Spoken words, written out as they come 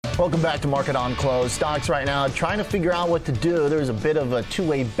Welcome back to Market on Close. Stocks right now trying to figure out what to do. There's a bit of a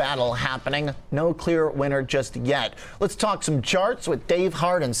two-way battle happening. No clear winner just yet. Let's talk some charts with Dave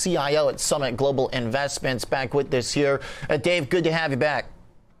Hart, CIO at Summit Global Investments, back with us here. Dave, good to have you back.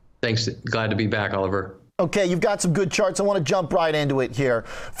 Thanks. Glad to be back, Oliver. Okay, you've got some good charts. I want to jump right into it here.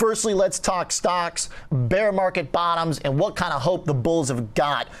 Firstly, let's talk stocks, bear market bottoms, and what kind of hope the bulls have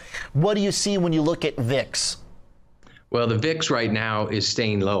got. What do you see when you look at VIX? Well, the VIX right now is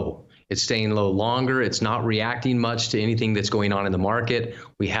staying low. It's staying low longer. It's not reacting much to anything that's going on in the market.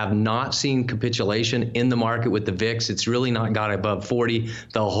 We have not seen capitulation in the market with the VIX. It's really not got above 40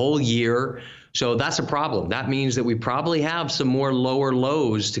 the whole year. So that's a problem. That means that we probably have some more lower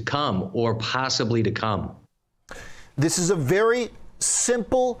lows to come, or possibly to come. This is a very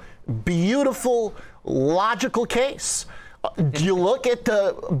simple, beautiful, logical case. You look at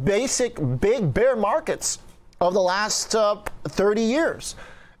the basic big bear markets of the last 30 years.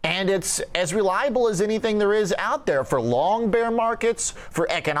 And it's as reliable as anything there is out there for long bear markets, for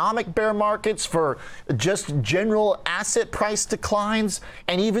economic bear markets, for just general asset price declines,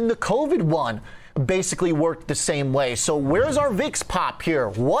 and even the COVID one basically worked the same way. So where's our VIX pop here?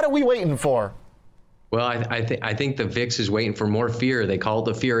 What are we waiting for? Well, I think the VIX is waiting for more fear. They call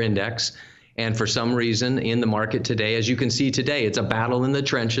it the fear index. And for some reason in the market today, as you can see today, it's a battle in the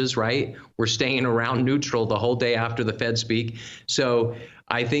trenches, right? We're staying around neutral the whole day after the Fed speak. So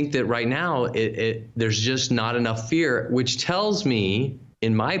I think that right now there's just not enough fear, which tells me,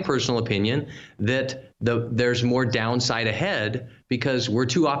 in my personal opinion, that there's more downside ahead because we're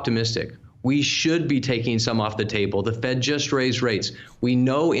too optimistic. We should be taking some off the table. The Fed just raised rates. We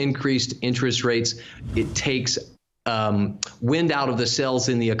know increased interest rates, it takes wind out of the sails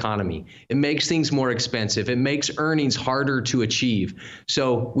in the economy. It makes things more expensive. It makes earnings harder to achieve.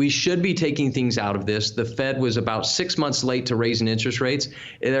 So we should be taking things out of this. The Fed was about 6 months late to raising interest rates.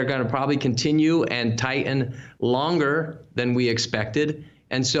 They're going to probably continue and tighten longer than we expected.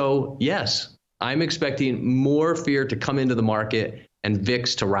 And so, yes, I'm expecting more fear to come into the market and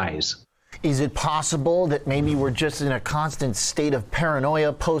VIX to rise. Is it possible that maybe we're just in a constant state of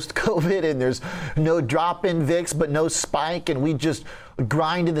paranoia post-COVID and there's no drop in VIX but no spike and we just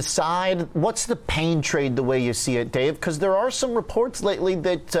grind to the side? What's the pain trade the way you see it, Dave? Because there are some reports lately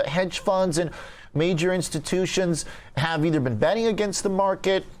that hedge funds and major institutions have either been betting against the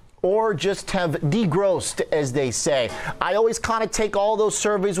market or just have degrossed, as they say. I always kind of take all those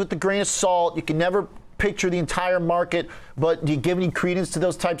surveys with a grain of salt. You can never picture the entire market, but do you give any credence to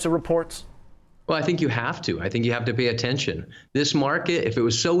those types of reports? Well, I think you have to. I think you have to pay attention. This market, if it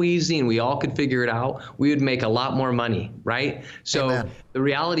was so easy and we all could figure it out, we would make a lot more money, right? So Amen. The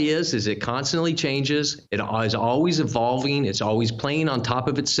reality is it constantly changes. It is always evolving. It's always playing on top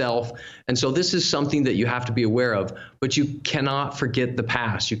of itself. And so this is something that you have to be aware of. But you cannot forget the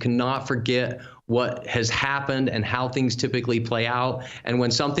past. You cannot forget what has happened and how things typically play out. And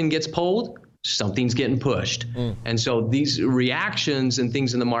when something gets pulled, something's getting pushed. And so these reactions and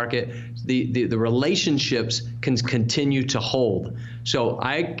things in the market, the relationships can continue to hold. So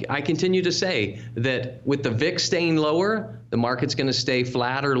I continue to say that with the VIX staying lower, the market's going to stay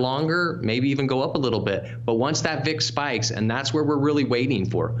flatter longer, maybe even go up a little bit. But once that VIX spikes, and that's where we're really waiting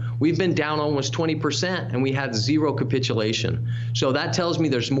for. We've been down almost 20% and we had zero capitulation. So that tells me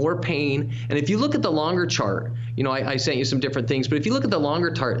there's more pain. And if you look at the longer chart, you know, I sent you some different things, but if you look at the longer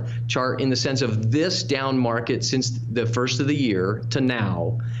chart in the sense of this down market since the first of the year to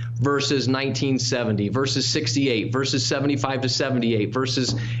now, versus 1970, versus 68, versus 75 to 78,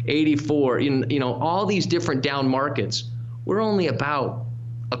 versus 84, you know, all these different down markets, we're only about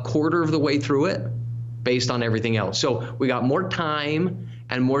a quarter of the way through it based on everything else. So we got more time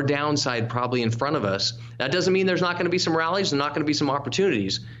and more downside probably in front of us. That doesn't mean there's not going to be some rallies and not going to be some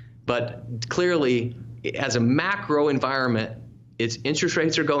opportunities, but clearly as a macro environment, its interest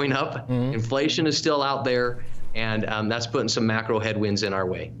rates are going up, inflation is still out there, and that's putting some macro headwinds in our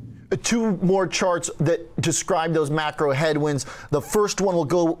way. Two more charts that describe those macro headwinds. The first one we'll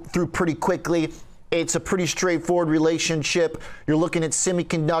go through pretty quickly. It's a pretty straightforward relationship. You're looking at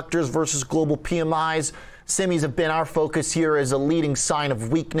semiconductors versus global PMIs. Semis have been our focus here as a leading sign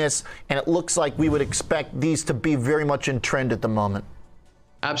of weakness, and it looks like we would expect these to be very much in trend at the moment.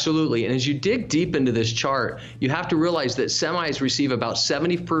 Absolutely. And as you dig deep into this chart, you have to realize that semis receive about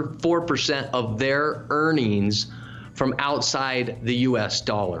 74% of their earnings from outside the US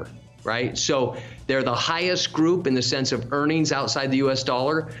dollar, right? So they're the highest group in the sense of earnings outside the US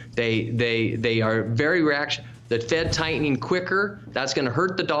dollar. They are very reaction. The Fed tightening quicker, that's going to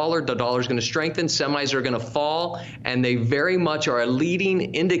hurt the dollar. The dollar is going to strengthen. Semis are going to fall. And they very much are a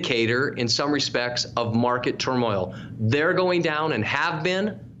leading indicator in some respects of market turmoil. They're going down and have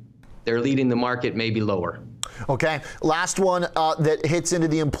been. they're leading the market maybe lower. Okay, last one that hits into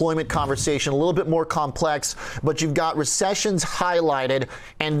the employment conversation, a little bit more complex, but you've got recessions highlighted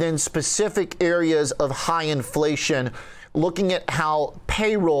and then specific areas of high inflation, looking at how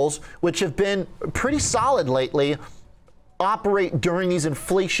payrolls, which have been pretty solid lately, operate during these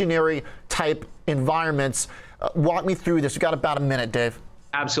inflationary type environments. Walk me through this. We've got about a minute, Dave.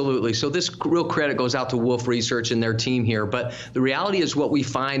 Absolutely. So this real credit goes out to Wolf Research and their team here. But the reality is what we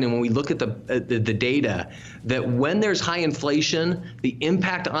find, and when we look at the data, that when there's high inflation, the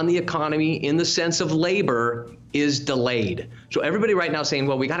impact on the economy in the sense of labor is delayed. So everybody right now is saying,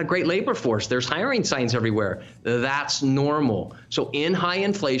 well, we got a great labor force. There's hiring signs everywhere. That's normal. So in high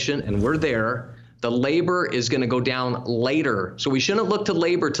inflation, and we're there, the labor is going to go down later. So we shouldn't look to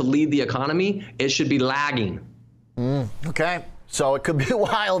labor to lead the economy. It should be lagging. Okay. So it could be a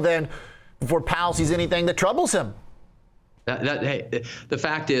while then before Powell sees anything that troubles him. Hey, the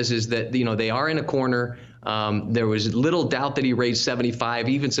fact is that, you know, they are in a corner. There was little doubt that he raised 75,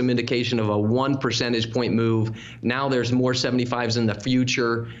 even some indication of a 1 percentage point move. Now there's more 75s in the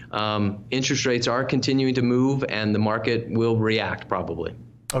future. Interest rates are continuing to move, and the market will react probably.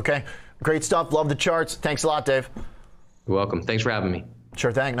 Okay. Great stuff. Love the charts. Thanks a lot, Dave. You're welcome. Thanks for having me.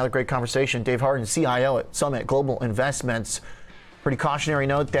 Sure thing. Another great conversation. Dave Harden, CIO at Summit Global Investments. Pretty cautionary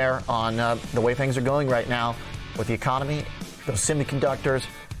note there on the way things are going right now with the economy, those semiconductors,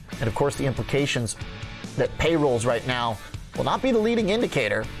 and of course the implications that payrolls right now will not be the leading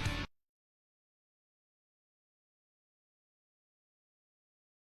indicator